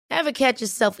Ever catch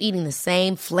yourself eating the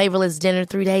same flavorless dinner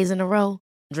 3 days in a row?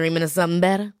 Dreaming of something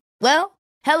better? Well,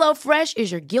 HelloFresh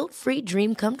is your guilt-free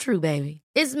dream come true, baby.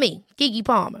 It's me, Keke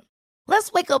Palmer.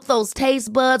 Let's wake up those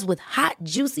taste buds with hot,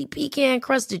 juicy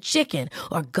pecan-crusted chicken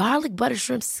or garlic butter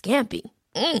shrimp scampi.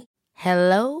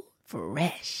 Hello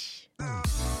Fresh.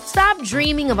 Stop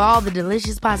dreaming of all the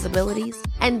delicious possibilities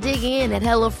and dig in at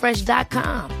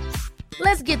HelloFresh.com.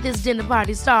 Let's get this dinner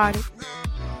party started.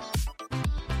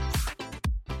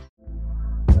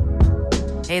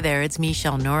 Hey there, it's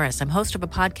Michelle Norris. I'm host of a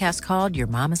podcast called Your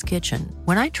Mama's Kitchen.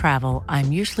 When I travel,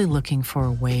 I'm usually looking for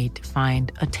a way to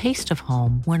find a taste of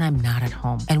home when I'm not at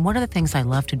home. And one of the things I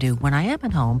love to do when I am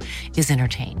at home is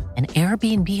entertain. And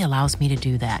Airbnb allows me to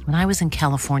do that. When I was in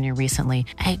California recently,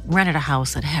 I rented a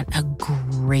house that had a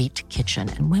great kitchen.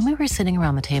 And when we were sitting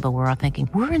around the table, we were all thinking,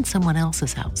 we're in someone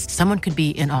else's house. Someone could be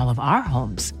in all of our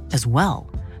homes as well.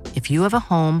 If you have a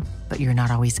home, but you're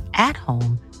not always at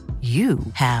home, you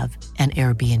have an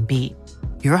Airbnb.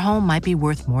 Your home might be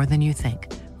worth more than you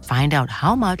think. Find out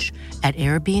how much at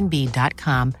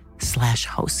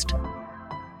airbnb.com/host.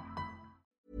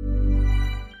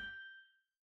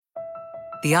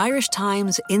 The Irish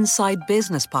Times Inside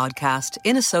Business podcast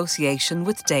in association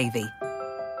with Davy.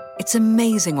 It's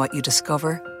amazing what you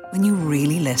discover when you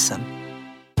really listen.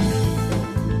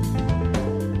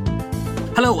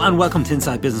 Hello and welcome to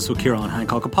Inside Business with Ciarán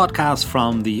Hancock, a podcast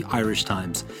from the Irish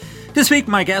Times. This week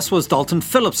my guest was Dalton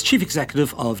Phillips, Chief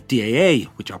Executive of DAA,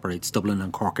 which operates Dublin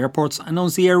and Cork airports and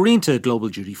owns the Airínta global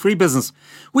duty-free business.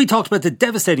 We talked about the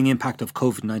devastating impact of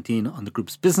COVID-19 on the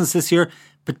group's business this year,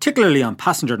 particularly on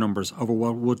passenger numbers over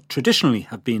what would traditionally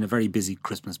have been a very busy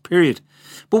Christmas period.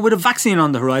 But with a vaccine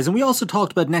on the horizon, we also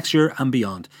talked about next year and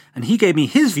beyond, and he gave me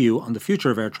his view on the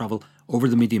future of air travel over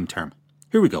the medium term.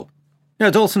 Here we go. Now,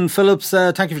 Dalton Phillips,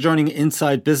 thank you for joining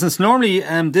Inside Business. Normally,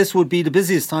 this would be the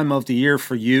busiest time of the year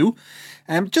for you.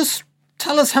 Just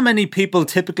tell us how many people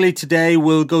typically today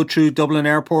will go through Dublin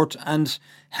Airport and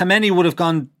how many would have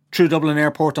gone through Dublin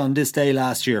Airport on this day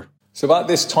last year? So about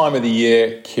this time of the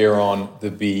year, Ciarán,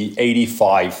 there'd be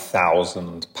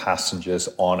 85,000 passengers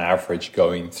on average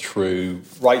going through,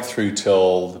 right through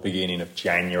till the beginning of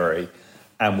January,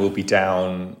 and we'll be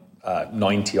down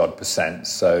 90 odd percent.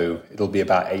 So it'll be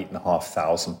about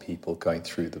 8,500 people going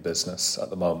through the business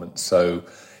at the moment. So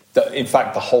in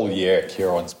fact, the whole year,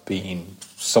 Ciarán's been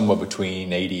somewhere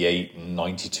between 88 and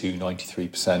 92,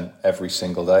 93% every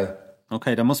single day.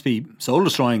 Okay, that must be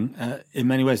soul-destroying in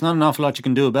many ways. Not an awful lot you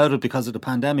can do about it because of the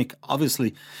pandemic,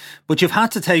 obviously. But you've had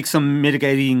to take some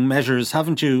mitigating measures,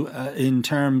 haven't you, in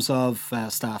terms of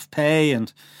staff pay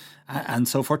and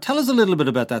so forth. Tell us a little bit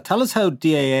about that. Tell us how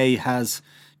DAA has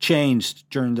changed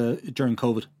during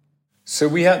COVID. So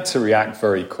we had to react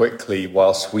very quickly.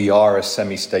 Whilst we are a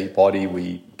semi-state body,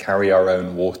 we carry our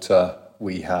own water.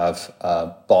 We have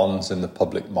bonds in the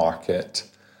public market,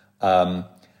 and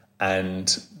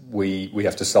we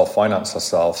have to self-finance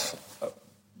ourselves.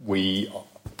 We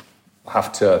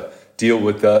have to deal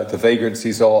with the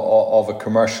vagrancies of a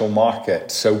commercial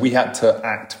market. So we had to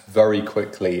act very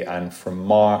quickly. And from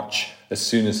March, as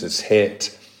soon as it's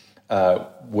hit,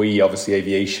 we obviously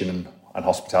aviation and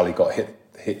hospitality got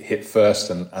hit first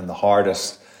and the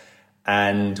hardest.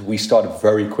 And we started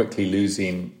very quickly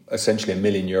losing essentially €1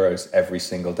 million every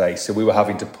single day. So we were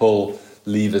having to pull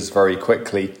levers very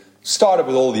quickly. Started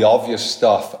with all the obvious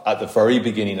stuff at the very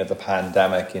beginning of the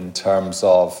pandemic in terms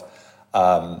of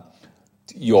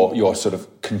your sort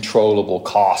of controllable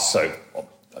costs. So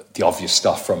the obvious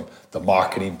stuff from the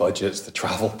marketing budgets, the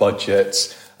travel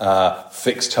budgets,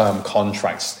 fixed term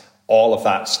contracts, all of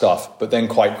that stuff. But then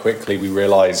quite quickly we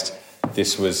realized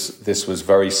this was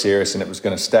very serious and it was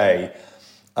going to stay.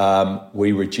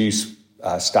 We reduced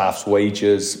staff's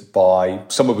wages by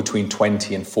somewhere between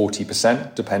 20 and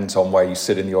 40%, depends on where you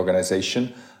sit in the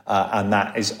organization. And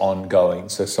that is ongoing.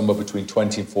 So somewhere between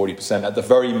 20 and 40%. At the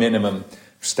very minimum,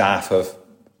 staff have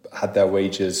had their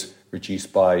wages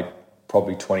reduced by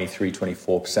probably 23,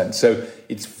 24%. So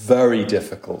it's very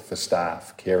difficult for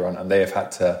staff, Ciarán, and they have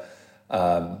had to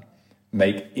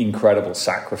make incredible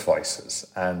sacrifices.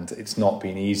 And it's not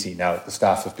been easy. Now, the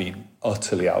staff have been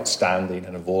utterly outstanding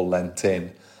and have all lent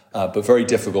in. But very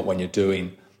difficult when you're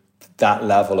doing that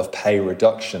level of pay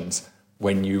reductions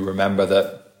when you remember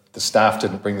that the staff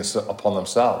didn't bring this upon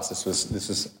themselves. This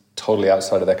is totally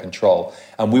outside of their control.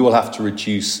 And we will have to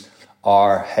reduce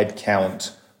our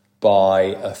headcount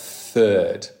by a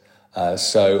third.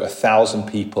 So 1,000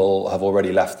 people have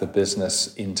already left the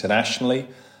business internationally,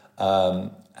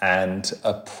 and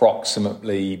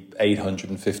approximately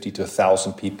 850 to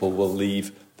 1,000 people will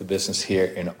leave the business here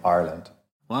in Ireland.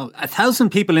 Wow, 1,000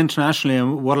 people internationally,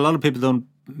 and what a lot of people don't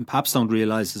perhaps don't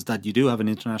realise is that you do have an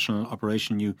international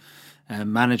operation. You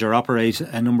manage or operate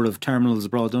a number of terminals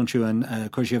abroad, don't you? And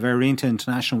of course you have Aer Lingus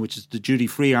International, which is the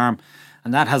duty-free arm,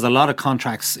 and that has a lot of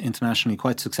contracts internationally,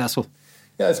 quite successful.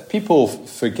 Yes, people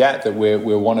forget that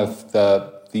we're one of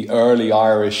the early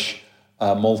Irish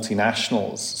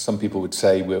multinationals. Some people would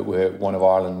say we're one of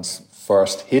Ireland's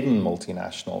first hidden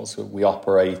multinationals. We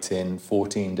operate in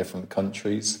 14 different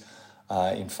countries.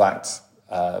 In fact,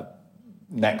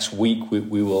 next week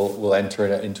we'll enter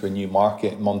into a new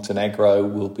market. Montenegro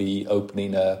will be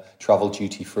opening a travel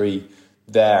duty-free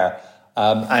there.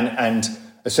 And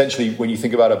essentially, when you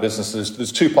think about our businesses,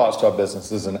 there's two parts to our business.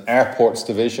 There's an airports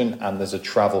division and there's a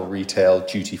travel retail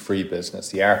duty-free business.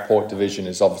 The airport division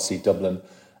is obviously Dublin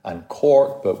and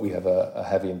Cork, but we have a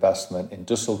heavy investment in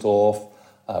Dusseldorf.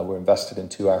 We're invested in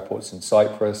 2 airports in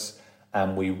Cyprus,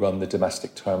 and we run the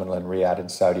domestic terminal in Riyadh in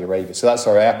Saudi Arabia. So that's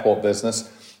our airport business.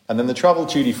 And then the travel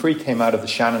duty-free came out of the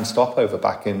Shannon stopover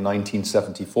back in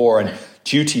 1974. And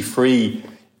duty-free,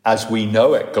 as we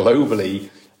know it globally,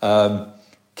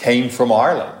 came from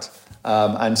Ireland.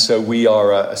 And so we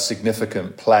are a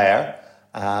significant player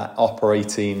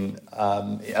operating,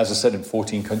 as I said, in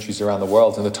 14 countries around the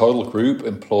world. And the total group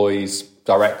employs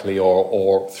directly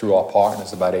or through our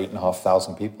partners about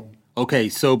 8,500 people. Okay,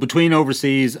 so between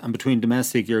overseas and between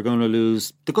domestic, you're going to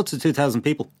lose the guts of 2,000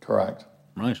 people. Correct.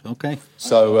 Right, okay.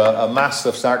 So a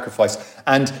massive sacrifice.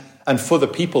 And for the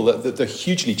people, the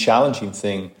hugely challenging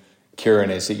thing, Kieran,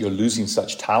 is that you're losing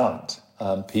such talent.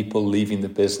 People leaving the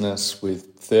business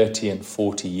with 30 and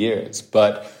 40 years.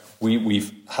 But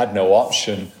we've had no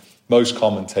option. Most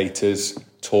commentators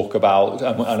talk about,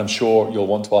 and I'm sure you'll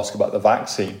want to ask about the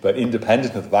vaccine, but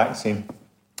independent of the vaccine,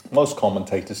 most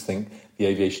commentators think the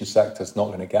aviation sector is not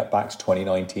going to get back to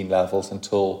 2019 levels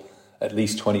until at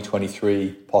least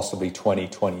 2023, possibly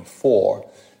 2024.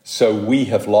 So we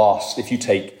have lost, if you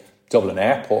take Dublin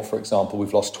Airport, for example,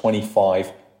 we've lost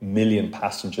 25 million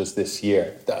passengers this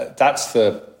year. That's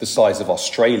the size of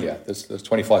Australia. There's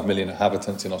 25 million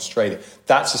inhabitants in Australia.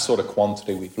 That's the sort of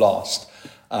quantity we've lost.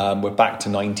 We're back to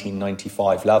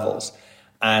 1995 levels.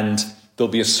 And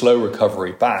there'll be a slow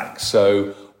recovery back.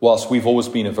 So whilst we've always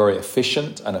been a very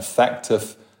efficient and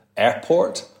effective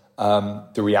airport,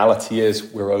 the reality is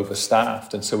we're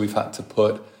overstaffed. And so we've had to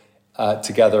put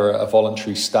together a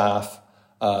voluntary staff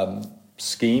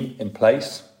scheme in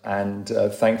place. And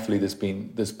thankfully, there's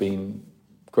been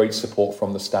great support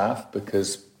from the staff,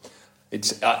 because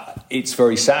it's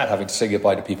very sad having to say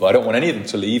goodbye to people. I don't want any of them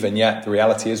to leave, and yet the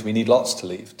reality is we need lots to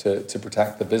leave to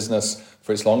protect the business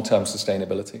for its long-term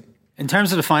sustainability. In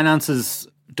terms of the finances,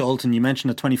 Dalton, you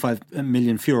mentioned that 25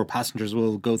 million fewer passengers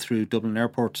will go through Dublin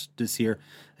Airport this year.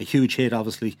 A huge hit,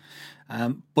 obviously.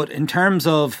 But in terms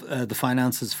of the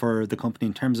finances for the company,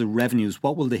 in terms of revenues,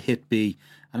 what will the hit be?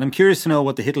 And I'm curious to know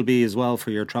what the hit will be as well for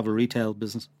your travel retail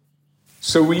business.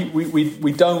 So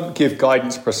we don't give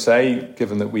guidance per se,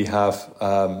 given that we have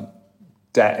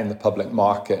debt in the public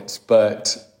markets,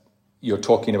 but you're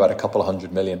talking about a couple of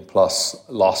 100 million plus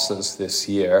losses this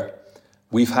year.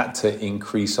 We've had to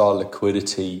increase our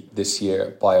liquidity this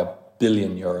year by €1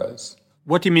 billion.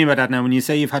 What do you mean by that now? When you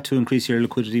say you've had to increase your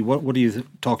liquidity, what are you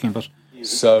talking about?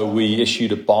 So we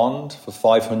issued a bond for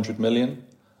 500 million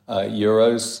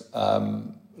euros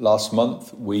last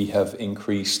month. We have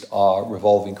increased our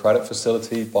revolving credit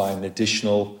facility by an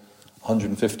additional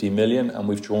 150 million, and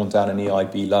we've drawn down an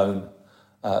EIB loan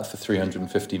for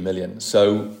 350 million.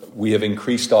 So we have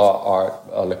increased our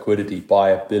liquidity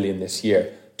by €1 billion this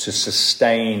year to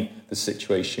sustain the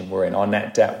situation we're in. Our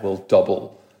net debt will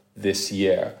double this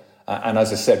year. And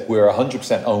as I said, we're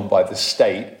 100% owned by the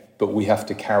state, but we have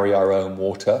to carry our own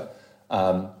water.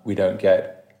 We don't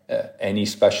get any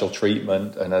special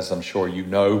treatment. And as I'm sure you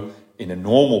know, in a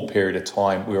normal period of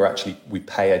time, we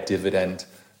pay a dividend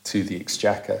to the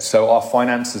Exchequer. So our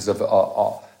finances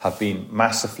have been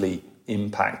massively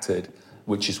impacted,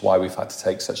 which is why we've had to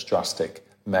take such drastic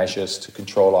measures to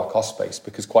control our cost base,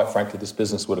 because quite frankly, this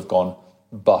business would have gone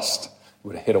bust,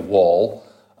 would have hit a wall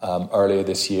earlier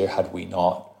this year had we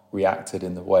not reacted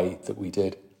in the way that we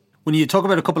did. When you talk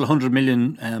about a couple of 100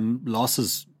 million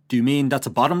losses, do you mean that's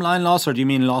a bottom line loss, or do you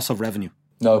mean loss of revenue?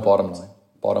 No, bottom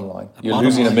line. You're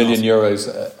losing €1 million.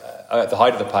 At the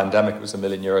height of the pandemic, it was €1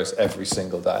 million every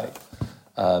single day.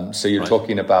 So you're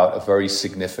talking about a very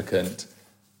significant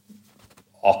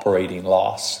operating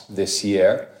loss this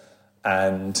year.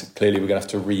 And clearly we're going to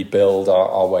have to rebuild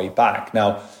our way back.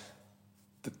 Now,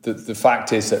 the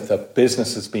fact is that the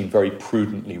business has been very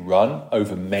prudently run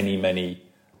over many, many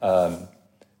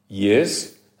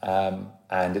years.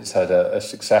 And it's had a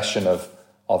succession of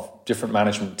different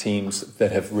management teams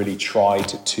that have really tried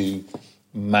to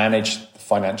managed the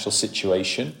financial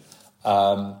situation.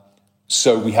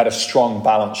 So we had a strong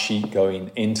balance sheet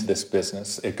going into this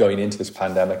business, going into this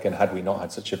pandemic. And had we not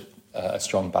had such a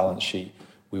strong balance sheet,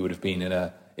 we would have been in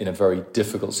a very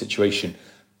difficult situation.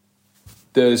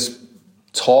 There's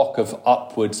talk of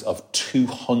upwards of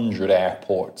 200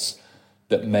 airports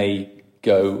that may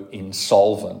go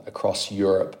insolvent across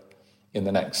Europe in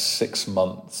the next 6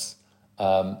 months.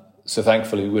 So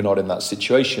thankfully, we're not in that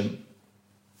situation,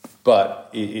 but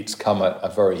it's come at a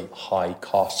very high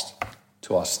cost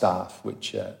to our staff,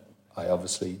 which I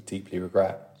obviously deeply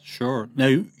regret. Sure.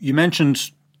 Now, you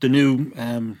mentioned the new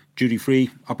duty-free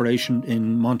operation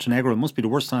in Montenegro. It must be the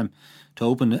worst time to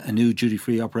open a new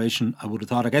duty-free operation, I would have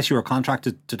thought. I guess you were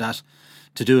contracted to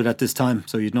do it at this time,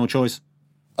 so you had no choice.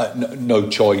 No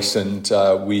choice, and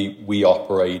we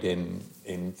operate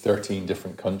in 13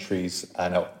 different countries,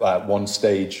 and at one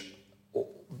stage,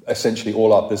 essentially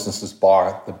all our businesses,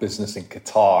 bar the business in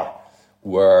Qatar,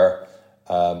 were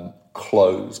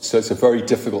closed. So it's a very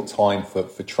difficult time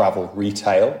for travel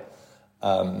retail,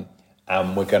 and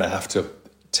we're going to have to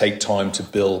take time to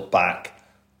build back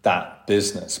that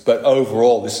business. But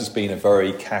overall, this has been a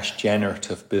very cash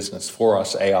generative business for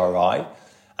us, ARI,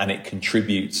 and it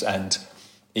contributes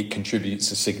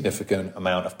a significant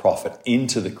amount of profit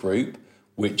into the group,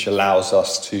 which allows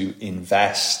us to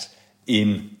invest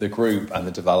in the group and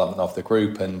the development of the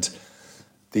group. And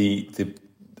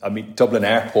Dublin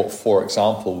Airport, for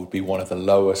example, would be one of the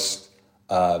lowest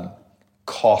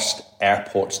cost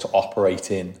airports to operate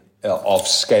in of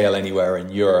scale anywhere in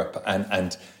Europe.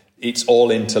 And it's all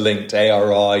interlinked,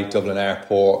 ARI, Dublin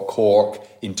Airport, Cork,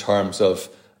 in terms of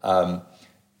the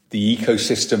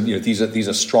ecosystem. These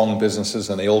are strong businesses,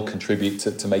 and they all contribute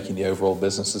to making the overall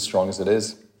business as strong as it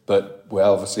is. But we're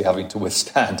obviously having to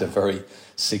withstand a very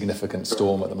significant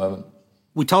storm at the moment.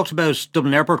 We talked about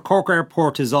Dublin Airport. Cork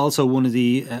Airport is also one of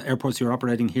the airports you're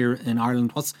operating here in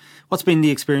Ireland. What's been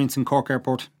the experience in Cork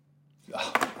Airport?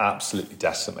 Absolutely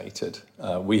decimated.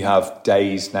 We have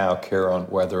days now, Ciarán,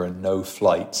 where there are no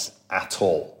flights at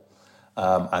all.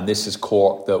 And this is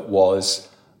Cork, that was,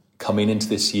 coming into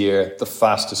this year, the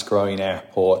fastest growing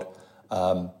airport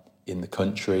in the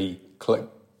country,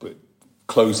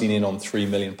 closing in on 3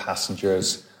 million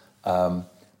passengers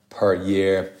per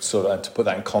year. So to put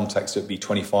that in context, it would be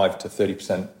 25 to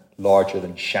 30% larger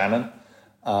than Shannon.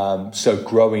 So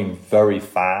growing very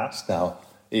fast. Now,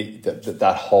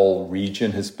 that whole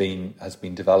region has been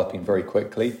developing very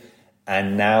quickly,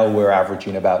 and now we're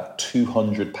averaging about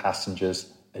 200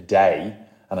 passengers a day.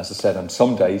 And as I said, on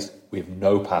some days we have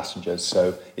no passengers.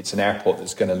 So it's an airport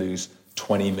that's going to lose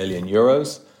 20 million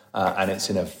euros, and it's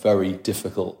in a very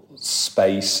difficult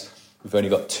space. We've only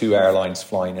got 2 airlines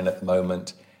flying in at the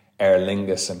moment, Aer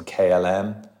Lingus and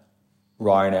KLM.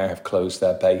 Ryanair have closed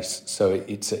their base, so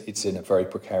it's in a very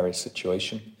precarious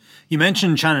situation. You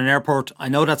mentioned Shannon Airport. I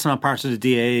know that's not part of the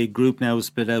DAA group now,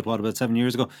 split out, about 7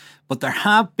 years ago. But there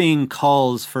have been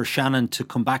calls for Shannon to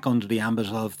come back under the ambit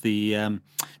of the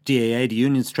DAA. The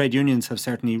unions, trade unions, have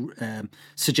certainly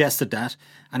suggested that.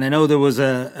 And I know there was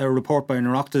a report by an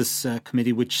Oireachtas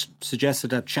committee which suggested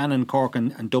that Shannon, Cork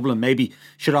and Dublin maybe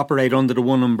should operate under the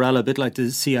one umbrella, a bit like the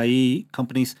CIE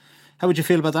companies. How would you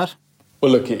feel about that?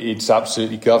 Well, look, it's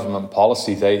absolutely government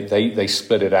policy. They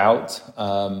split it out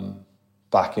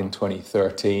back in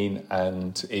 2013,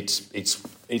 and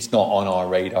it's not on our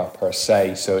radar per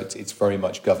se. So it's very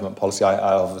much government policy. I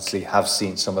obviously have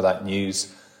seen some of that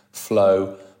news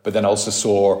flow, but then also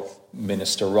saw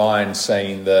Minister Ryan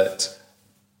saying that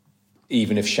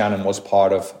even if Shannon was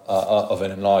part of an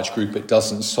enlarged group, it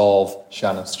doesn't solve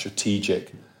Shannon's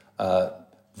strategic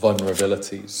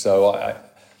vulnerabilities. So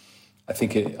I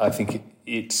think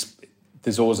it's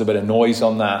there's always a bit of noise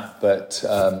on that, but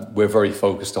we're very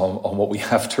focused on what we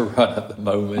have to run at the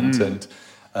moment.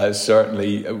 And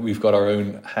certainly we've got our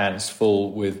own hands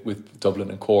full with Dublin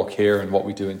and Cork here and what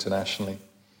we do internationally.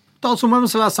 Dalton, when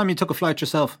was the last time you took a flight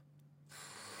yourself?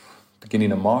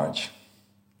 Beginning of March.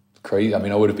 Crazy. I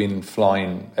mean, I would have been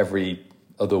flying every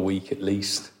other week at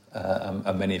least.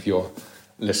 And many of your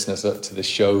listeners to the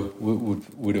show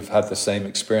would have had the same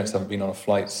experience. I haven't been on a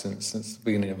flight since the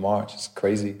beginning of March. It's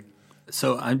crazy.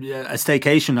 So a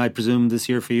staycation, I presume, this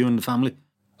year for you and the family?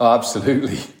 Oh,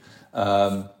 absolutely.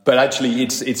 But actually,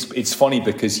 it's funny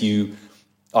because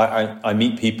I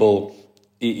meet people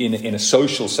in a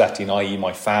social setting, i.e.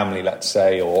 my family, let's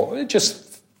say, or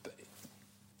just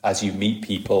as you meet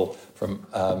people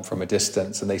from a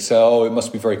distance, and they say, oh, it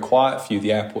must be very quiet for you.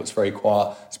 The airport's very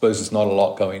quiet. I suppose there's not a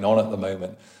lot going on at the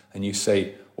moment. And you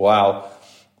say, wow,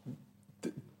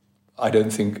 I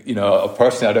don't think,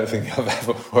 personally, I don't think I've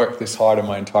ever worked this hard in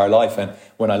my entire life. And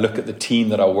when I look at the team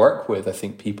that I work with, I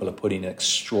think people are putting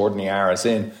extraordinary hours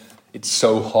in. It's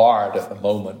so hard at the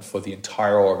moment for the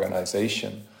entire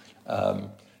organization.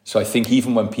 So I think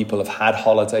even when people have had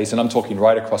holidays, and I'm talking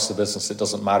right across the business, it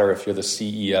doesn't matter if you're the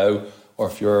CEO or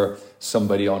if you're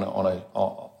somebody on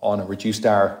a reduced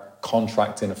hour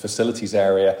contract in a facilities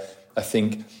area, I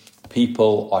think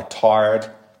people are tired.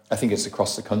 I think it's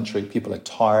across the country. People are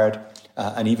tired.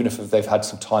 And even if they've had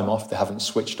some time off, they haven't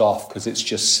switched off because it's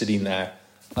just sitting there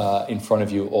in front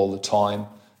of you all the time.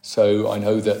 So I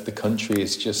know that the country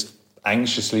is just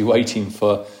anxiously waiting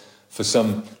for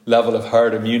some level of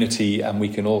herd immunity and we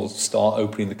can all start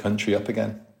opening the country up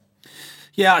again.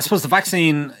 Yeah, I suppose the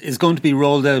vaccine is going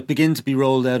to begin to be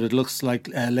rolled out. It looks like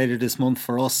later this month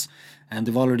for us. And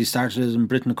they've already started it in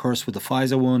Britain, of course, with the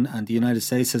Pfizer one, and the United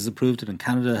States has approved it and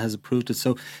Canada has approved it.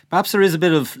 So perhaps there is a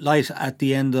bit of light at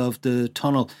the end of the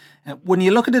tunnel. When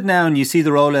you look at it now and you see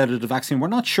the rollout of the vaccine, we're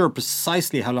not sure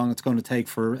precisely how long it's going to take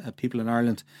for people in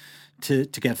Ireland to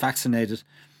get vaccinated.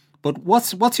 But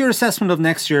what's your assessment of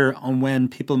next year on when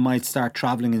people might start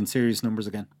travelling in serious numbers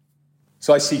again?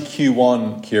 So I see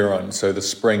Q1, Kieran, so the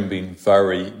spring being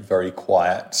very, very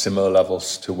quiet, similar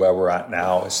levels to where we're at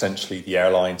now. Essentially, the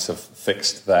airlines have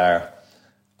fixed their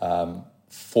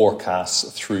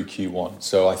forecasts through Q1.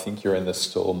 So I think you're in the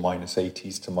still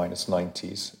 -80s to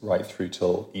 -90s right through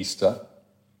till Easter.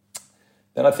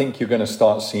 Then I think you're going to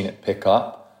start seeing it pick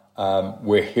up.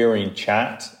 We're hearing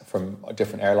chat from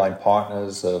different airline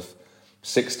partners of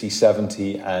 60,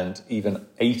 70 and even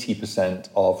 80%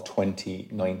 of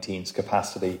 2019's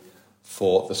capacity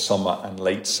for the summer and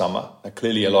late summer. Now,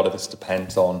 clearly, a lot of this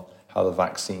depends on how the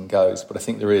vaccine goes, but I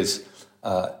think there is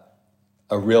a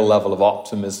real level of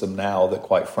optimism now that,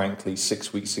 quite frankly,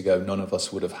 6 weeks ago, none of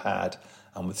us would have had.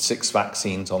 And with 6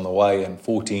 vaccines on the way and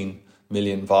 14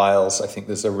 million vials, I think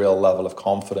there's a real level of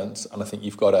confidence. And I think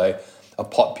you've got a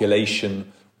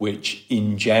population which,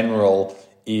 in general,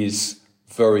 is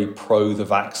very pro the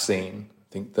vaccine.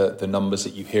 I think that the numbers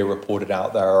that you hear reported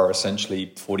out there are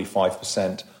essentially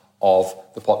 45% of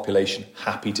the population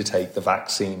happy to take the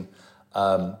vaccine,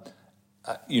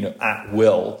 at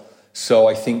will. So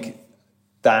I think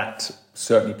that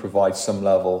certainly provides some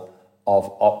level of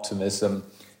optimism.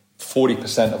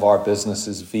 40% of our business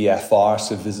is VFR,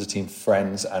 so visiting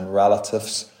friends and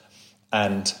relatives.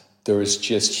 And there is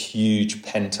just huge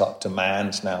pent-up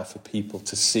demand now for people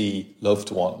to see loved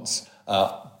ones,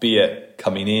 be it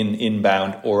coming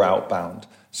inbound or outbound.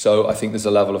 So I think there's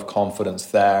a level of confidence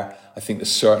there. I think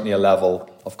there's certainly a level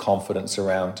of confidence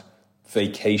around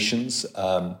vacations.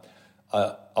 On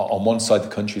one side,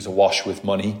 the country is awash with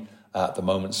money at the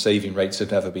moment. Saving rates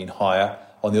have never been higher.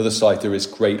 On the other side, there is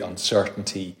great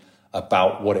uncertainty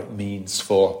about what it means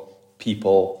for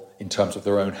people in terms of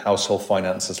their own household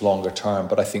finances longer term.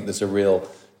 But I think there's a real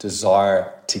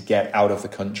desire to get out of the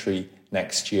country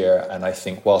next year. And I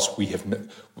think whilst we're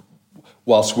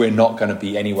not going to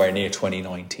be anywhere near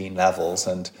 2019 levels,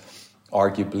 and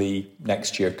arguably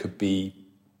next year could be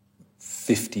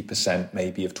 50%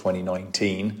 maybe of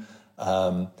 2019,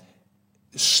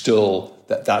 still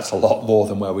that's a lot more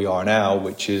than where we are now,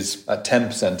 which is at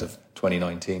 10% of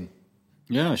 2019.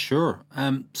 Yeah, sure.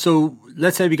 So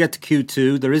let's say we get to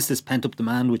Q2. There is this pent-up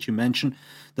demand, which you mentioned.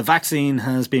 The vaccine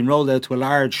has been rolled out to a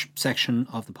large section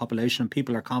of the population and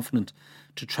people are confident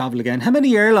to travel again. How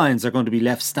many airlines are going to be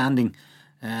left standing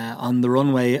on the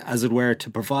runway, as it were, to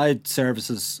provide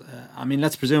services?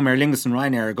 Let's presume Aer Lingus and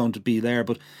Ryanair are going to be there.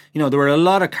 But, there were a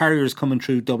lot of carriers coming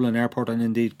through Dublin Airport and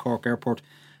indeed Cork Airport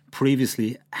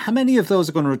previously. How many of those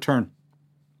are going to return?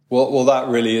 Well, that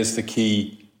really is the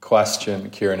key question,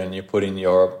 Kieran, and you're putting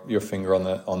your finger on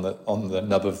the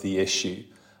nub of the issue.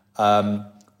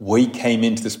 We came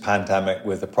into this pandemic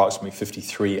with approximately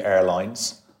 53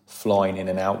 airlines flying in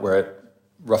and out. We're at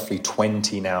roughly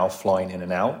 20 now flying in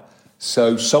and out.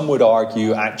 So some would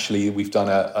argue, actually, we've done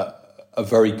a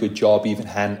very good job even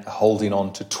holding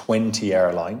on to 20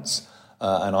 airlines.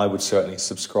 And I would certainly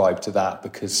subscribe to that,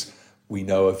 because we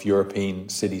know of European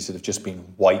cities that have just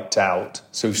been wiped out.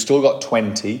 So we've still got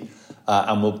 20.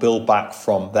 And we'll build back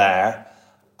from there.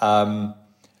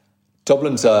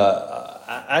 Dublin's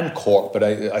and Cork, but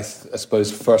I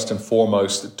suppose first and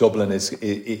foremost, Dublin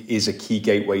is a key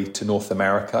gateway to North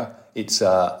America. It's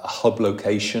a hub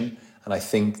location, and I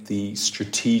think the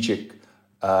strategic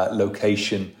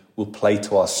location will play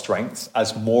to our strengths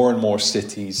as more and more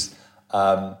cities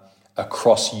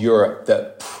across Europe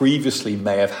that previously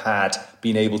may have had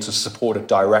been able to support a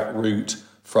direct route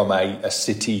from a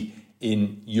city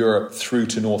in Europe through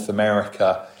to North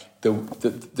America,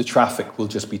 the traffic will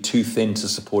just be too thin to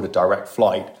support a direct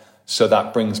flight. So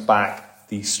that brings back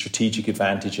the strategic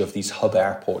advantage of these hub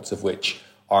airports, of which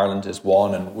Ireland is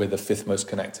one, and we're the 5th most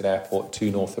connected airport to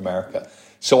North America.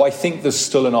 So I think there's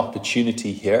still an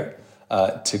opportunity here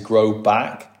to grow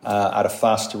back at a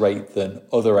faster rate than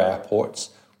other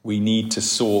airports. We need to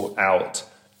sort out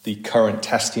the current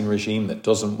testing regime that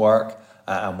doesn't work,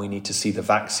 and we need to see the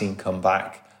vaccine come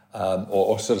back,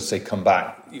 or sort of say come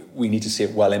back. We need to see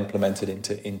it well implemented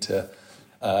into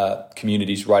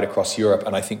communities right across Europe,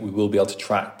 and I think we will be able to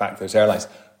track back those airlines.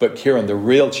 But Kieran, the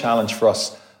real challenge for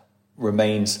us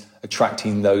remains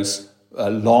attracting those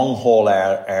long-haul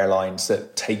airlines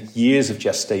that take years of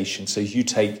gestation. So you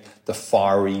take the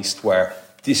Far East, where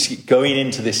going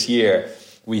into this year,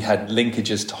 we had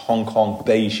linkages to Hong Kong,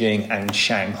 Beijing and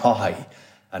Shanghai,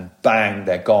 and bang,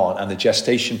 they're gone. And the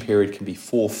gestation period can be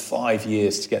 4 or 5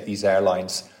 years to get these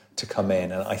airlines to come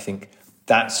in. And I think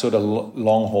that sort of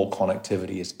long-haul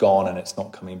connectivity is gone, and it's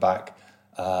not coming back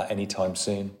anytime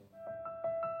soon.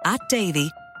 At Davy,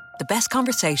 the best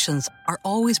conversations are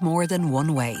always more than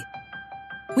one way.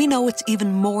 We know it's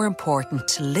even more important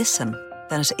to listen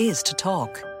than it is to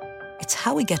talk. It's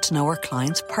how we get to know our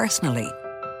clients personally,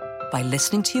 by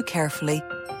listening to you carefully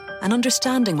and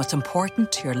understanding what's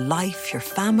important to your life, your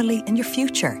family, and your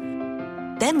future.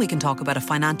 Then we can talk about a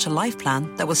financial life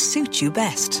plan that will suit you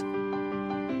best.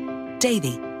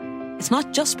 Davy, it's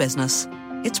not just business,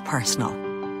 it's personal.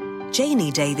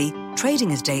 J&E Davy,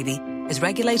 trading as Davy, is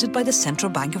regulated by the Central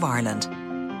Bank of Ireland.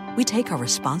 We take our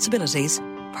responsibilities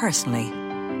personally.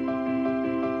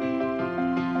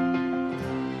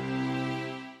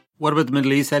 What about the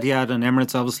Middle East? Etihad and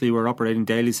Emirates obviously were operating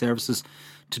daily services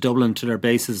to Dublin, to their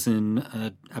bases in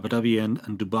Abu Dhabi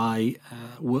and Dubai.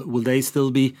 Will they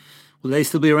still be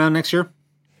around next year?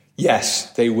 Yes,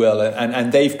 they will,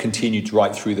 and they've continued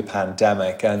right through the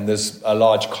pandemic. And there's a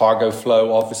large cargo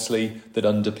flow, obviously, that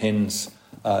underpins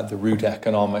the route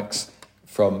economics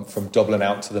from Dublin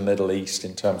out to the Middle East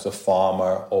in terms of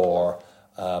pharma or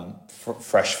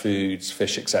fresh foods,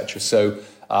 fish, etc. So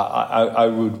I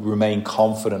would remain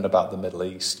confident about the Middle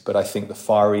East, but I think the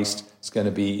Far East is going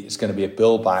to be a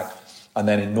build back. And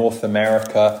then in North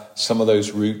America, some of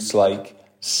those routes like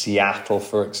Seattle,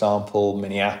 for example,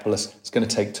 Minneapolis, it's going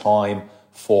to take time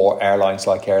for airlines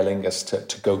like Aer Lingus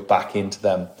to go back into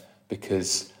them,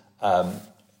 because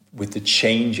with the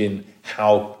change in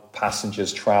how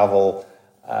passengers travel,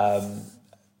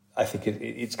 I think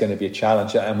it's going to be a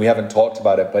challenge. And we haven't talked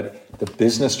about it, but the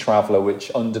business traveller, which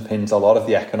underpins a lot of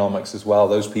the economics as well,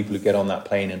 those people who get on that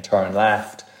plane and turn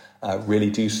left,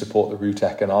 really do support the route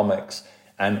economics.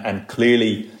 And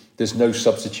clearly there's no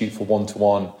substitute for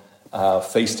one-to-one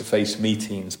face-to-face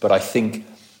meetings, but I think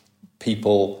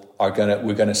we're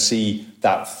going to see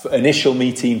that initial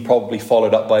meeting probably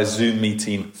followed up by a Zoom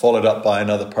meeting, followed up by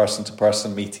another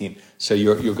person-to-person meeting. So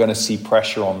you're going to see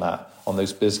pressure on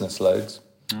those business loads.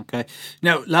 Okay.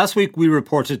 Now, last week we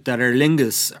reported that Aer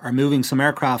Lingus are moving some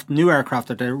new aircraft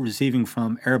that they're receiving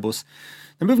from Airbus.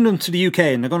 They're moving them to the UK,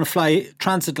 and they're going to fly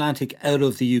transatlantic out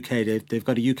of the UK. They've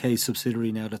got a UK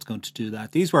subsidiary now that's going to do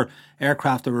that. These were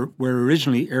aircraft that were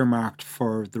originally earmarked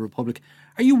for the Republic.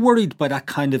 Are you worried by that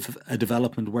kind of a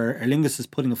development where Aer Lingus is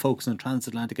putting a focus on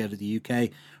transatlantic out of the UK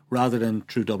rather than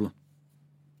through Dublin?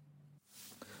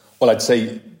 Well, I'd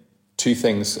say two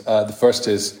things. The first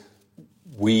is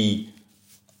we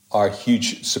are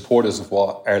huge supporters of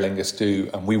what Aer Lingus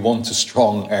do, and we want a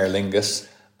strong Aer Lingus.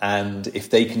 And if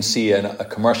they can see a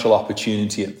commercial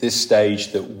opportunity at this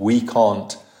stage that we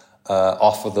can't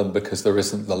offer them because there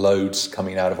isn't the loads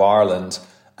coming out of Ireland,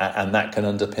 and that can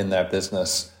underpin their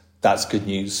business, that's good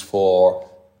news for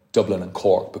Dublin and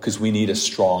Cork, because we need a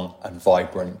strong and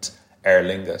vibrant Aer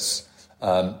Lingus.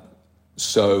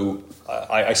 So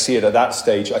I see it at that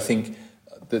stage. I think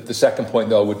the second point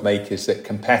that I would make is that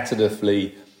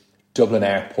competitively, Dublin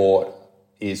Airport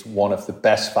is one of the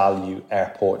best value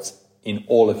airports in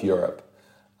all of Europe.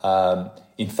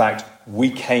 In fact, we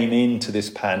came into this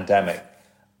pandemic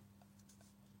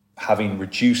having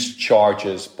reduced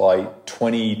charges by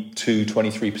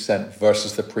 22-23%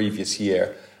 versus the previous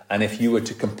year. And if you were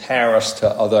to compare us to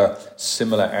other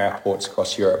similar airports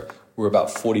across Europe, we're about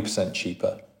 40%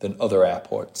 cheaper than other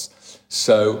airports.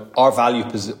 So our value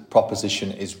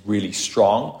proposition is really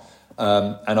strong.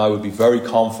 And I would be very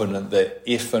confident that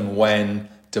if and when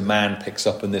demand picks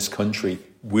up in this country,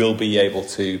 we'll be able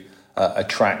to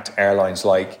attract airlines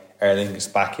like Aer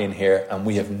Lingus back in here. And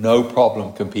we have no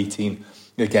problem competing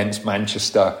against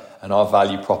Manchester. And our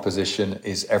value proposition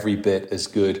is every bit as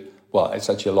good. Well, it's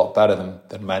actually a lot better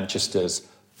than Manchester's.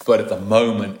 But at the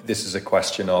moment, this is a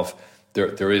question of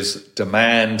there is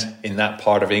demand in that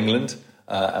part of England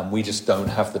and we just don't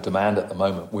have the demand at the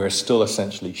moment. We're still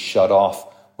essentially shut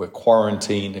off. We're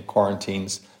quarantined, and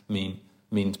quarantines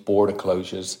means border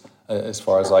closures, as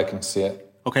far as I can see it.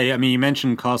 Okay, I mean, you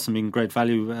mentioned costs and being great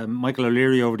value. Michael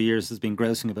O'Leary over the years has been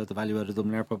grousing about the value out of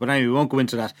Dublin Airport, but anyway, we won't go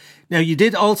into that. Now, you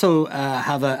did also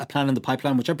have a plan in the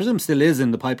pipeline, which I presume still is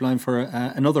in the pipeline, for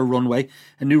another runway,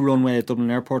 a new runway at Dublin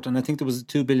Airport, and I think there was a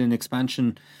 2 billion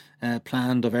expansion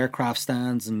planned of aircraft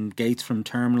stands and gates from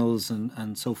terminals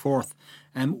and so forth.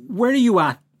 Where are you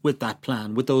at with that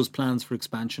plan, with those plans for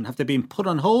expansion? Have they been put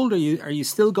on hold? Are you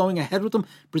still going ahead with them?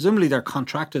 Presumably they're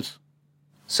contracted.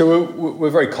 So we're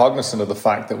very cognizant of the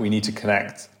fact that we need to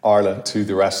connect Ireland to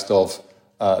the rest of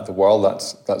the world.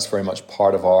 That's very much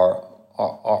part of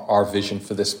our vision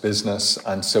for this business.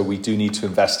 And so we do need to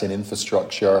invest in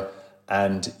infrastructure.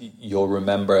 And you'll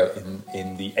remember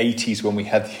in the 80s, when we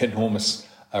had the enormous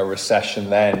recession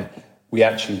then, we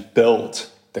actually built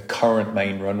the current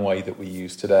main runway that we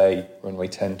use today, runway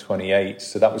 1028.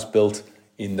 So that was built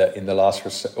in the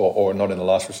last or not in the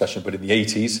last recession, but in the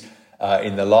 80s.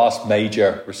 In the last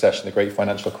major recession, the great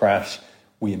financial crash,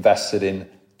 we invested in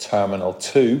Terminal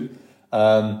 2,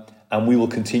 and we will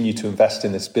continue to invest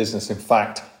in this business. In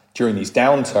fact, during these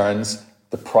downturns,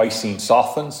 the pricing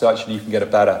softens, so actually you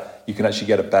can actually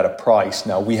get a better price.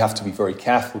 Now, we have to be very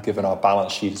careful, given our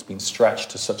balance sheet has been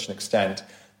stretched to such an extent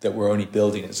that we're only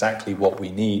building exactly what we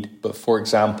need. But for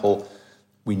example,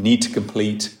 we need to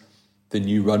complete the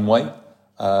new runway.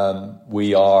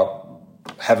 We are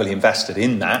heavily invested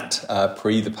in that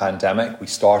pre the pandemic. We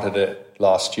started it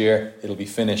last year. It'll be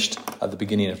finished at the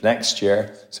beginning of next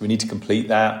year. So we need to complete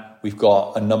that. We've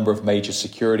got a number of major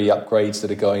security upgrades that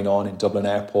are going on in Dublin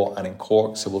Airport and in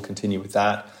Cork. So we'll continue with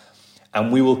that.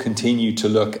 And we will continue to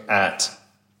look at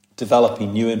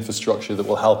developing new infrastructure that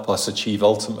will help us achieve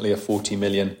ultimately a 40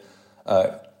 million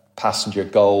passenger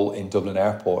goal in Dublin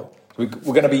Airport. We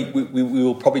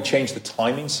will probably change the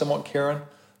timing somewhat, Kieran,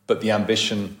 but the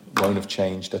ambition won't have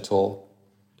changed at all.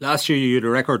 Last year you had a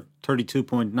record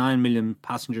 32.9 million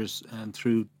passengers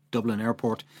through Dublin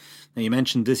Airport. Now, you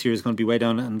mentioned this year is going to be way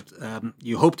down, and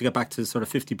you hope to get back to sort of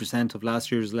 50% of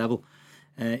last year's level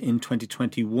in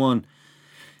 2021.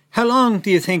 How long do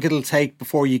you think it'll take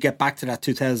before you get back to that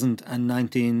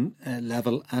 2019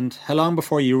 level, and how long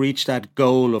before you reach that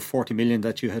goal of 40 million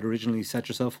that you had originally set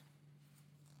yourself?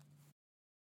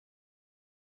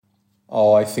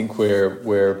 Oh, I think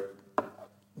we're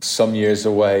some years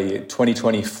away.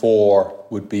 2024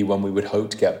 would be when we would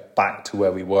hope to get back to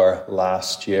where we were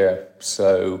last year.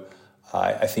 So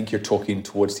I think you're talking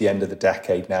towards the end of the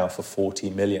decade now for 40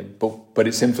 million. But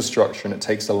it's infrastructure and it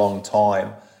takes a long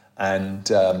time.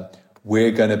 And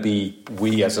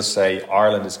we, as I say,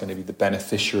 Ireland is going to be the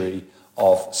beneficiary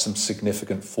of some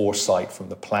significant foresight from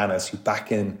the planners who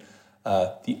back in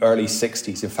the early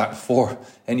 60s, in fact, before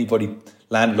anybody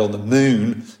landed on the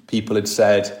moon, people had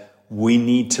said, we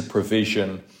need to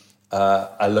provision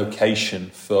a location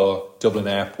for Dublin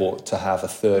Airport to have a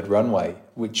third runway,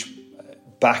 which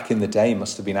back in the day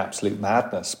must have been absolute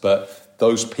madness. But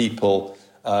those people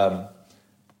kept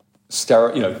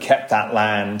that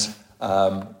land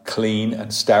clean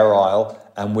and sterile,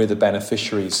 and we're the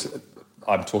beneficiaries.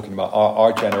 I'm talking about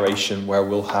our generation, where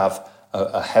we'll have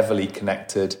a heavily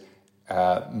connected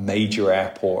major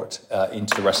airport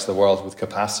into the rest of the world with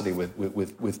capacity,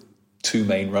 with two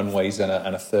main runways and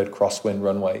a third crosswind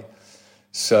runway.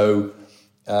 So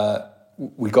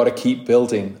we've got to keep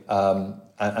building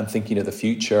and thinking of the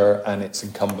future, and it's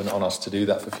incumbent on us to do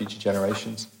that for future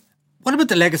generations. What about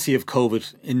the legacy of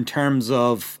COVID in terms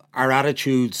of our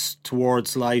attitudes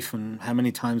towards life and how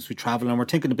many times we travel? And we're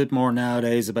thinking a bit more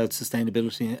nowadays about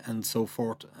sustainability and so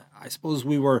forth. I suppose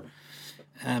we were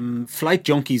flight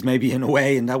junkies maybe in a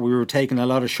way, in that we were taking a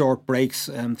lot of short breaks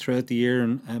throughout the year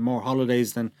and more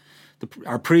holidays than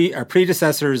our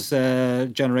predecessors'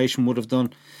 generation would have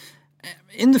done.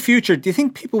 In the future, do you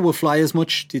think people will fly as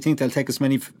much? Do you think they'll take as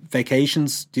many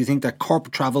vacations? Do you think that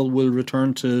corporate travel will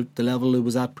return to the level it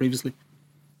was at previously?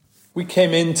 We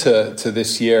came into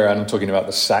this year, and I'm talking about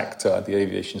the sector, the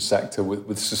aviation sector,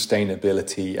 with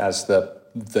sustainability as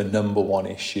the number one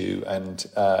issue, and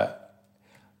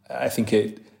I think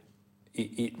it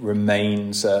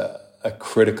remains a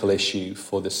critical issue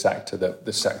for the sector that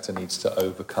the sector needs to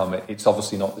overcome. It's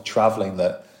obviously not the travelling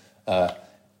that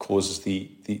causes the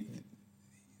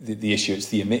issue.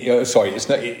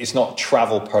 It's not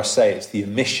travel per se. It's the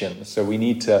emissions. So we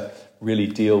need to really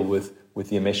deal with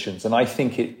the emissions, and I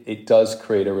think it does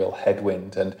create a real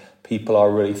headwind, and people are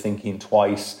really thinking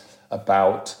twice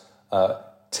about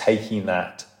taking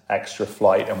that extra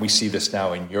flight. And we see this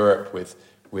now in Europe with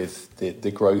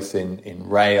the growth in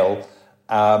rail.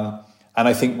 And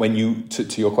I think when you,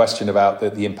 to your question about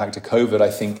the impact of COVID,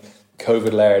 I think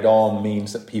COVID layered on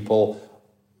means that people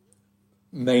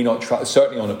may not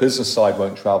certainly on a business side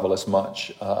won't travel as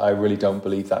much. I really don't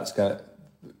believe that's going to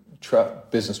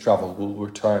business travel will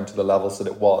return to the levels that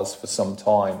it was for some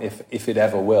time, if it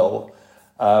ever will.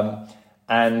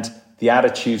 And the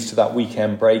attitudes to that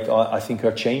weekend break, I think,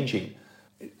 are changing.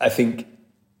 I think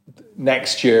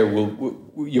next year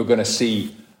you're going to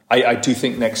see. I do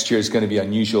think next year is going to be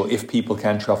unusual. If people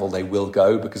can travel, they will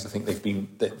go, because I think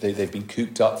they've been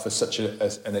cooped up for such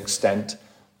an extent.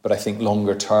 But I think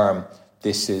longer term,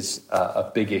 this is a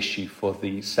big issue for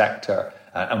the sector,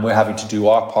 and we're having to do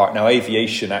our part. Now,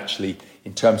 aviation actually,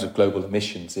 in terms of global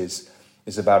emissions, is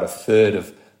about a third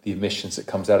of the emissions that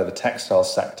comes out of the textile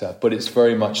sector, but it's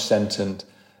very much center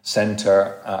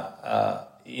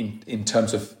in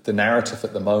terms of the narrative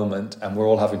at the moment, and we're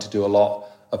all having to do a lot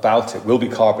about it. We'll be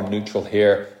carbon neutral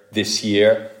here this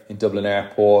year in Dublin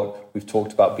Airport. We've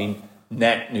talked about being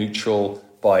net neutral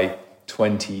by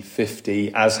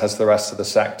 2050, as has the rest of the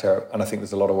sector, and I think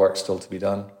there's a lot of work still to be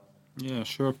done. Yeah,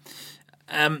 sure.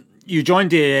 You joined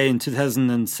DAA in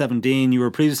 2017. You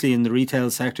were previously in the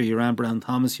retail sector. You ran Brown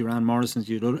Thomas, you ran Morrison's,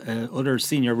 you had other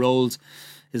senior roles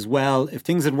as well. If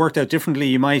things had worked out differently,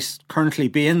 you might currently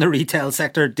be in the retail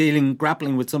sector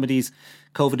grappling with some of these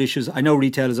COVID issues. I know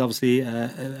retail is obviously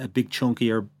a big chunk of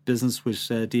your business with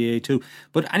DAA too.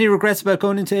 But any regrets about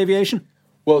going into aviation?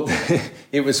 Well,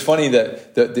 it was funny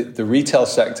that the retail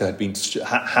sector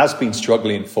has been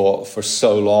struggling for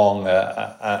so long,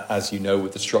 as you know,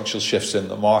 with the structural shifts in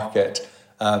the market.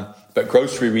 But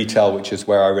grocery retail, which is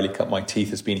where I really cut my teeth,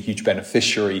 has been a huge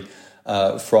beneficiary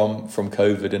from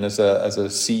COVID. And as a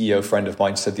CEO friend of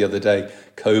mine said the other day,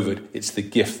 COVID, it's the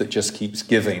gift that just keeps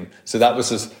giving. So that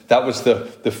was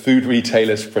the food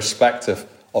retailer's perspective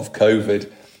of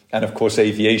COVID. And of course,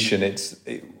 aviation,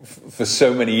 for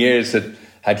so many years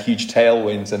had huge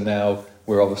tailwinds, and now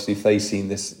we're obviously facing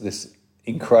this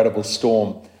incredible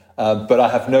storm. But I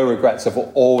have no regrets. I've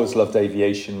always loved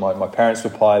aviation. My parents were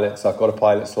pilots. I've got a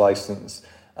pilot's license.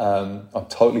 I'm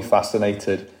totally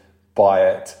fascinated by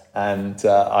it. And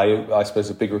I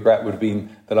suppose a big regret would have been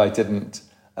that I didn't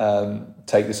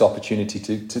take this opportunity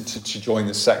to join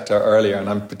the sector earlier. And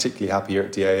I'm particularly happy here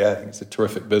at DAA. I think it's a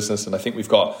terrific business, and I think we've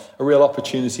got a real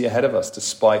opportunity ahead of us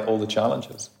despite all the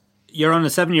challenges. You're on a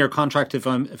 7-year contract, if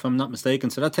I'm not mistaken,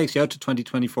 so that takes you out to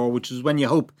 2024, which is when you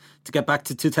hope to get back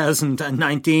to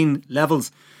 2019 levels.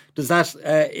 Does that,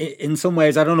 in some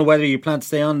ways, I don't know whether you plan to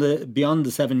stay on beyond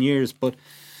the 7 years, but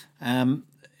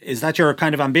is that your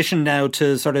kind of ambition now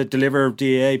to sort of deliver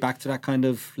DAA back to that kind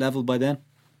of level by then?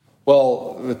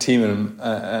 Well, the team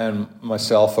and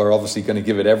myself are obviously going to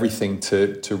give it everything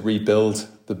to rebuild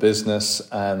the business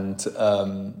and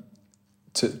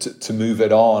to move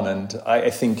it on. And I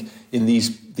think in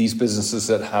these businesses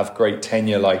that have great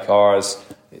tenure like ours,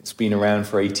 it's been around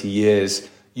for 80 years,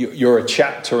 you're a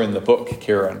chapter in the book,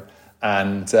 Kieran.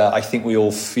 And I think we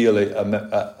all feel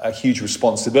a huge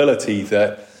responsibility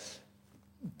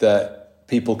that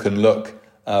people can look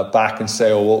back and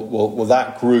say, oh, well,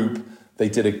 that group, they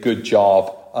did a good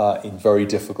job in very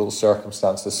difficult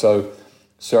circumstances. So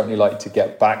certainly like to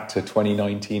get back to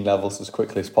 2019 levels as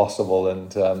quickly as possible,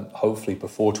 and hopefully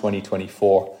before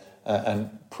 2024, and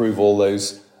prove all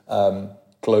those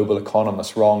global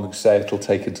economists wrong who say it'll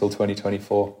take until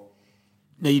 2024.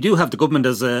 Now, you do have the government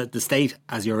as the state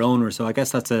as your owner, so I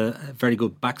guess that's a very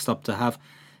good backstop to have.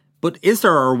 But is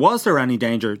there or was there any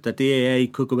danger that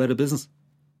DAA could go out of business?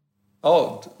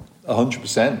 Oh,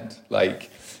 100%.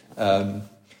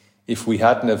 If we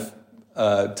hadn't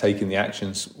have taken the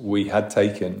actions we had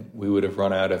taken, we would have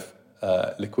run out of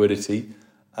liquidity,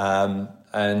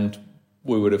 and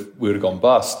we would have gone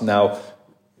bust. Now,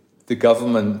 the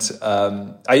government,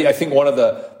 I think one of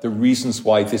the reasons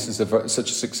why this is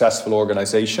such a successful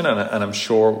organisation, and I'm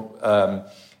sure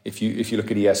if you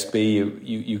look at ESB,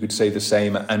 you could say the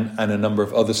same, and a number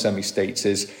of other semi-states,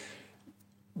 is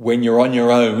when you're on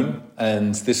your own,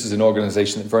 and this is an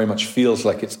organisation that very much feels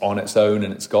like it's on its own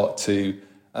and it's got to,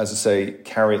 as I say,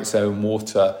 carry its own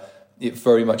water, it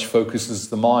very much focuses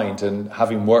the mind. And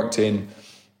having worked in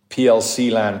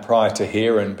PLC land prior to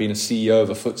here and being a CEO of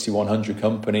a FTSE 100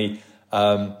 company,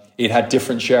 it had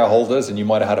different shareholders, and you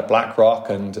might have had a BlackRock,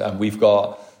 and we've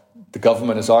got the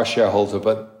government as our shareholder,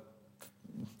 but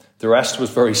the rest was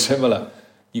very similar.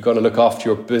 You've got to look after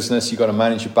your business, you've got to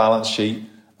manage your balance sheet,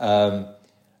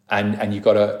 and you've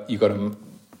got to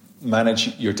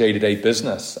manage your day-to-day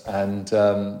business, and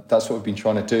that's what we've been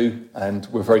trying to do. And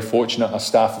we're very fortunate our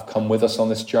staff have come with us on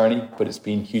this journey, but it's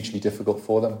been hugely difficult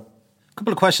for them. A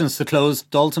couple of questions to close,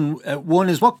 Dalton. One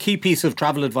is, what key piece of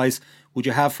travel advice would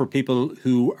you have for people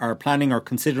who are planning or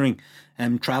considering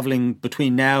travelling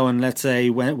between now and, let's say,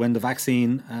 when the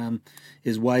vaccine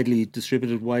is widely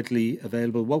distributed, widely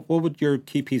available? What would your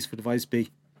key piece of advice be?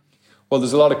 Well,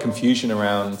 there's a lot of confusion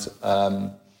around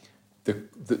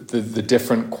the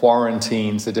different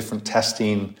quarantines, the different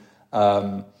testing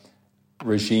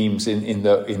regimes in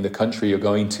the country you're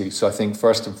going to. So I think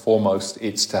first and foremost,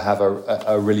 it's to have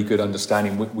a really good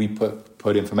understanding. We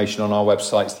put information on our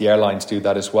websites, the airlines do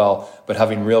that as well, but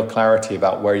having real clarity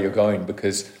about where you're going,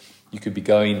 because you could be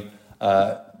going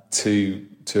to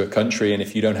a country, and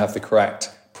if you don't have the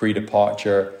correct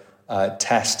pre-departure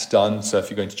test done, so if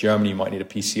you're going to Germany, you might need a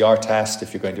PCR test.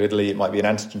 If you're going to Italy, it might be an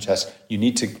antigen test. You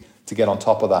need to get on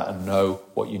top of that and know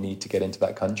what you need to get into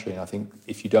that country. And I think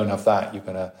if you don't have that, you're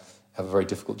going to have a very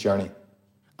difficult journey.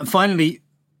 And finally,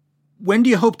 when do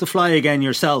you hope to fly again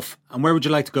yourself, and where would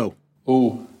you like to go?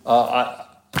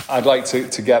 I'd like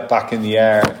to get back in the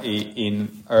air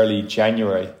in early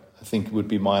January. I think it would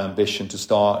be my ambition to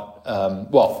start.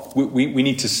 We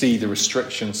need to see the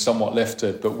restrictions somewhat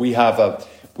lifted, but we have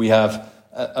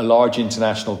a large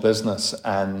international business,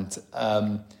 and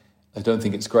I don't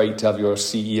think it's great to have your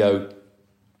CEO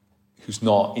who's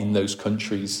not in those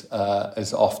countries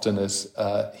as often as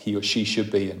he or she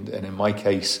should be. And in my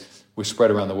case, we're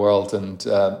spread around the world, and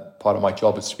part of my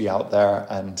job is to be out there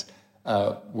and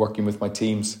working with my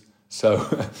teams. So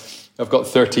I've got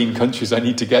 13 countries I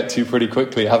need to get to pretty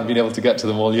quickly. I haven't been able to get to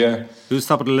them all year. Who's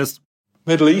top of the list?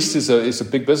 Middle East is a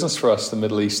big business for us, the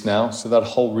Middle East now. So that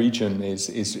whole region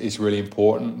is really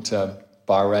important.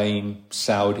 Bahrain,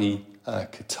 Saudi,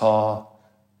 Qatar,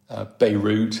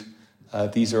 Beirut.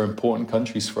 These are important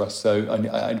countries for us. So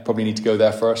I probably need to go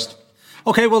there first.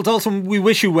 Okay, well, Dalton, we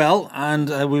wish you well,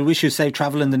 and we wish you safe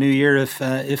travel in the new year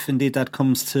if indeed that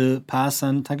comes to pass.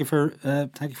 And thank you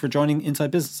for joining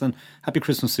Inside Business, and happy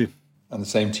Christmas to you. And the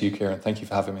same to you, Kieran. Thank you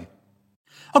for having me.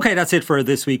 Okay, that's it for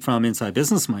this week from Inside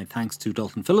Business. My thanks to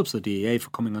Dalton Phillips of DAA for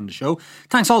coming on the show.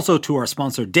 Thanks also to our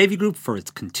sponsor Davy Group for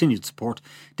its continued support.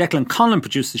 Declan Conlon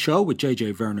produced the show with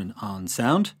JJ Vernon on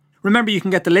sound. Remember, you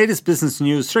can get the latest business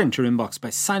news straight into your inbox by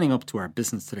signing up to our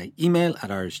Business Today email at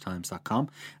irishtimes.com.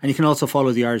 And you can also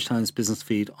follow the Irish Times business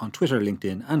feed on Twitter,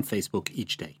 LinkedIn and Facebook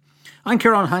each day. I'm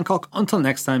Ciarán Hancock. Until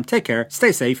next time, take care,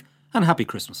 stay safe and happy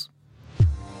Christmas.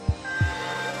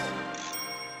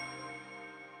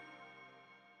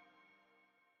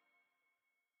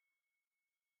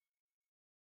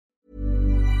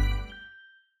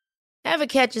 Ever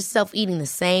catch yourself eating the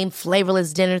same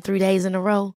flavorless dinner 3 days in a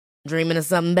row? Dreaming of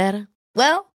something better?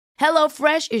 Well,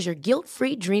 HelloFresh is your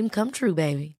guilt-free dream come true,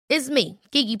 baby. It's me,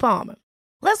 Keke Palmer.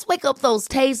 Let's wake up those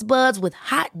taste buds with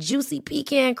hot, juicy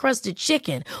pecan-crusted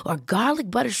chicken or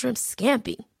garlic butter shrimp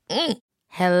scampi.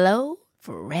 Hello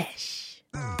Fresh.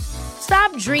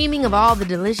 Stop dreaming of all the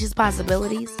delicious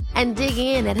possibilities and dig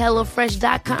in at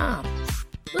HelloFresh.com.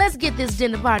 Let's get this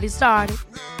dinner party started.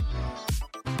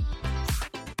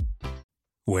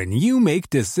 When you make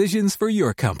decisions for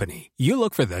your company, you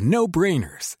look for the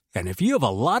no-brainers. And if you have a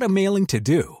lot of mailing to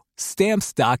do,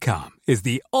 Stamps.com is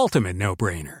the ultimate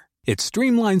no-brainer. It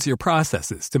streamlines your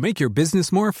processes to make your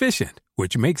business more efficient,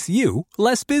 which makes you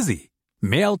less busy.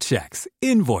 Mail checks,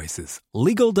 invoices,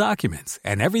 legal documents,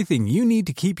 and everything you need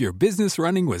to keep your business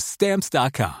running with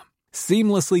Stamps.com.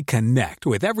 Seamlessly connect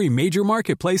with every major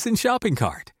marketplace and shopping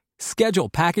cart. Schedule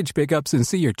package pickups and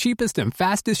see your cheapest and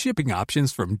fastest shipping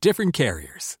options from different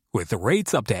carriers, with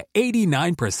rates up to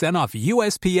 89% off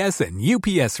USPS and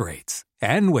UPS rates.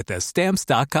 And with the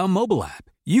Stamps.com mobile app,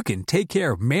 you can take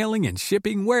care of mailing and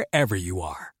shipping wherever you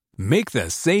are. Make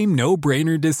the same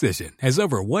no-brainer decision as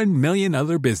over 1 million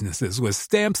other businesses with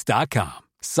Stamps.com.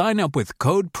 Sign up with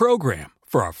code PROGRAM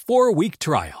for a 4-week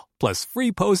trial, plus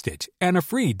free postage and a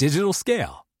free digital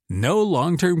scale. No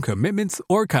long-term commitments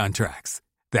or contracts.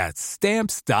 That's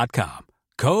Stamps.com.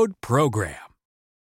 Code PROGRAM.